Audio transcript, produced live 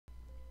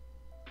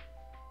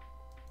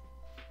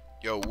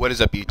Yo, what is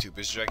up YouTube?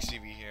 It's Drex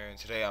TV here, and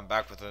today I'm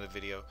back with another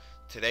video.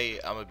 Today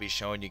I'm going to be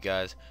showing you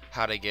guys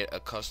how to get a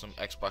custom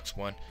Xbox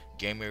One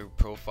gamer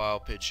profile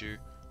picture.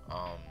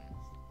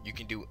 You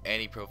can do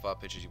any profile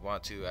pictures you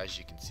want to. As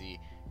you can see,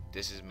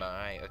 this is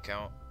my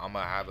account. I'm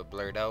going to have it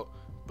blurred out,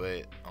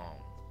 but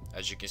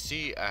as you can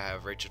see, I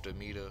have Rachel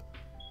Demita.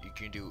 You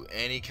can do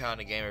any kind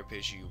of gamer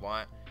picture you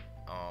want.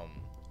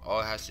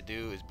 All it has to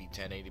do is be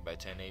 1080 by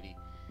 1080.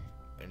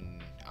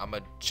 And I'm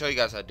gonna show you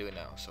guys how to do it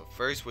now. So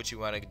first, what you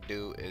want to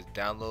do is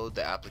download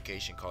the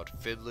application called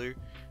Fiddler.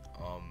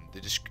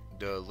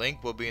 The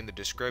link will be in the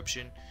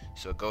description,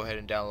 so go ahead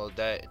and download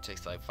that. It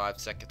takes like 5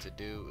 seconds to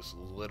do. It's a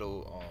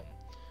little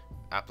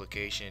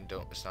application,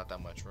 it's not that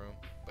much room.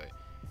 But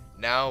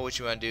now what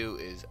you want to do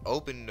is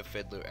open the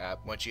Fiddler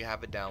app. Once you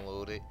have it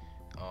downloaded,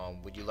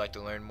 would you like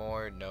to learn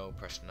more? No,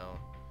 press no.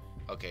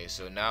 Okay,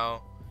 so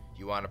now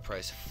you want to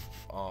press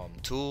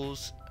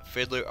tools,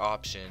 Fiddler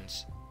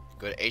options,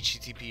 go to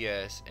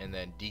HTTPS, and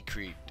then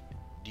decrypt,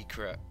 I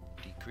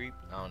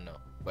don't know,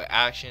 but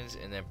actions,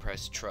 and then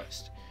press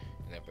trust,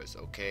 and then press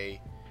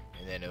OK,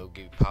 and then it'll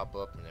give you pop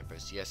up, and then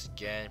press yes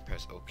again,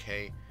 press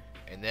OK,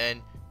 and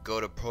then go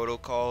to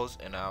protocols,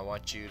 and I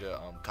want you to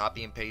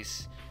copy and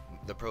paste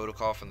the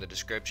protocol from the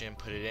description,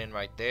 put it in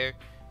right there,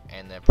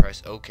 and then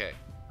press OK.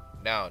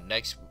 Now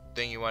next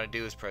thing you want to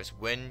do is press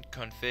Windows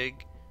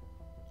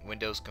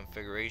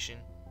configuration,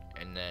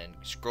 and then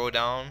scroll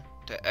down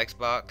to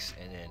Xbox,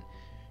 and then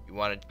you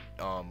want to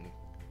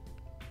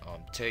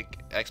take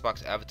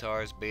Xbox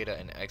avatars, beta,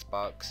 and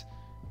Xbox,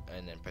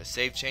 and then press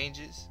save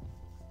changes.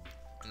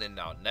 And then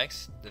now the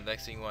next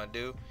thing you want to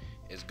do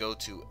is go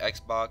to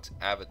Xbox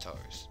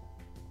avatars.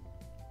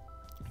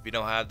 If you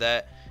don't have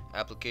that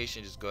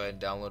application, just go ahead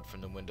and download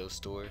from the Windows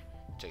Store. It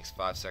takes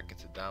 5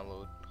 seconds to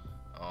download.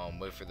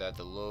 Wait for that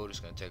to load.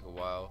 It's gonna take a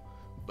while.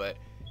 But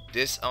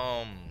this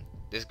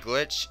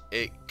glitch,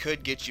 it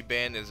could get you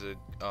banned. There's a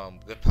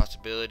good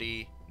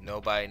possibility.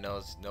 Nobody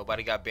knows.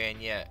 Nobody got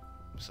banned yet,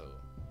 so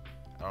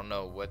I don't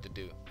know what to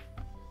do.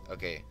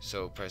 Okay,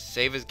 so press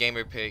save as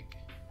Gamerpic,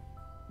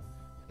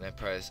 and then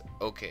press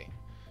OK,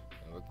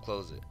 and we'll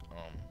close it.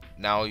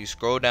 Now you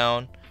scroll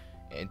down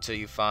until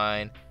you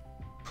find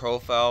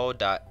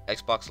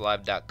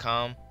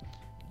profile.xboxlive.com.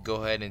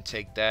 Go ahead and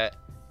take that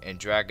and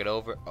drag it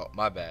over. Oh,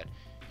 my bad.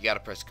 You gotta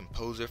press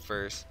composer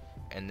first,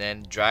 and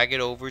then drag it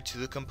over to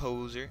the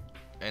composer,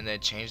 and then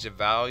change the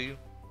value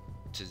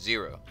to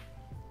 0.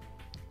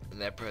 And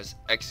then press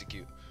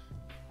execute.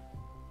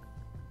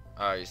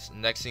 Alright, so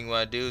next thing you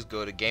want to do is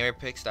go to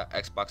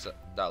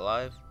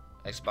gamerpics.xbox.live,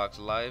 Xbox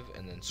Live,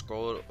 and then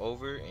scroll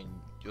over,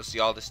 and you'll see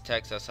all this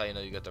text. That's how you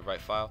know you got the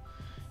right file.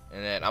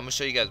 And then I'm gonna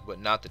show you guys what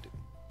not to do.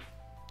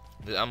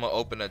 I'm gonna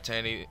open a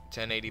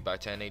 1080 by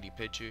 1080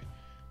 picture.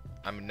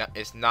 I mean,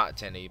 it's not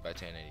 1080 by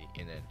 1080.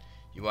 And then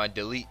you want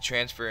to delete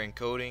transfer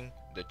encoding,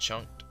 the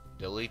chunk.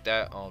 Delete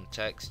that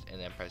text,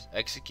 and then press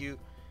execute.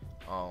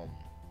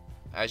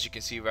 As you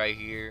can see right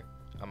here,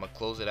 I'm gonna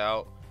close it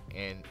out,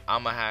 and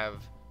I'm gonna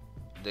have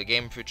the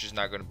game picture's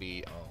not gonna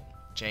be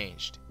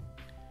changed.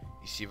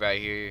 You see right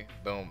here,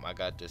 boom, I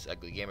got this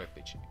ugly gamer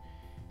picture.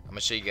 I'm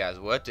gonna show you guys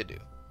what to do.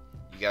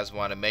 You guys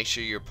want to make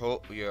sure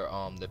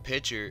the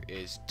picture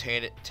is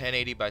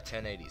 1080 by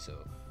 1080.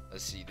 So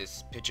let's see,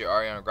 this picture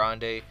Ariana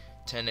Grande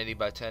 1080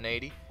 by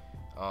 1080.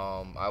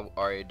 I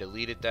already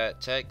deleted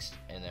that text,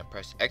 and then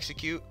press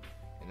execute,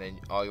 and then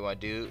all you want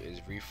to do is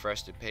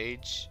refresh the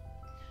page.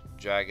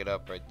 Drag it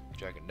up, right,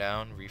 drag it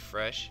down,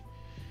 refresh,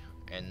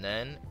 and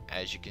then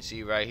as you can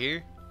see right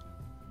here,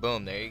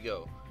 boom, there you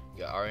go.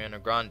 You got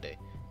Ariana Grande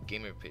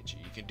gamer picture.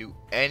 You can do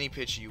any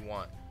picture you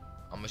want.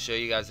 I'm gonna show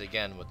you guys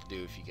again what to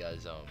do if you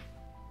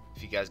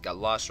guys got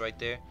lost right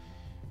there.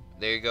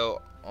 There you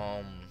go.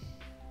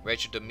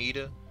 Rachel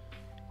Demita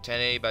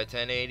 1080 by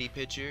 1080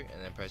 picture, and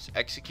then press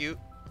execute,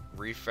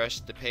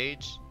 refresh the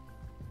page,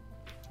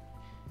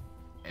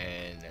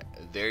 and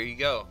there you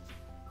go.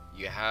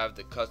 You have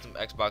the custom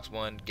Xbox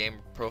One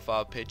game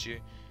profile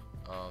picture.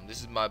 This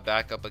is my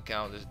backup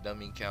account. This is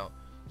dummy account.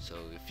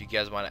 So if you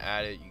guys want to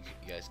add it, you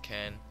guys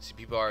can. See,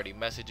 people already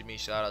messaging me.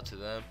 Shout out to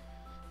them.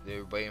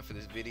 They're waiting for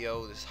this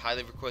video. This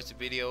highly requested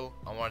video.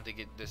 I wanted to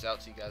get this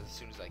out to you guys as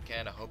soon as I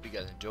can. I hope you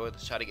guys enjoyed.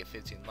 Let's try to get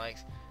 15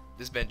 likes.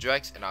 This has been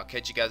Drex, and I'll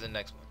catch you guys in the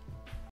next one.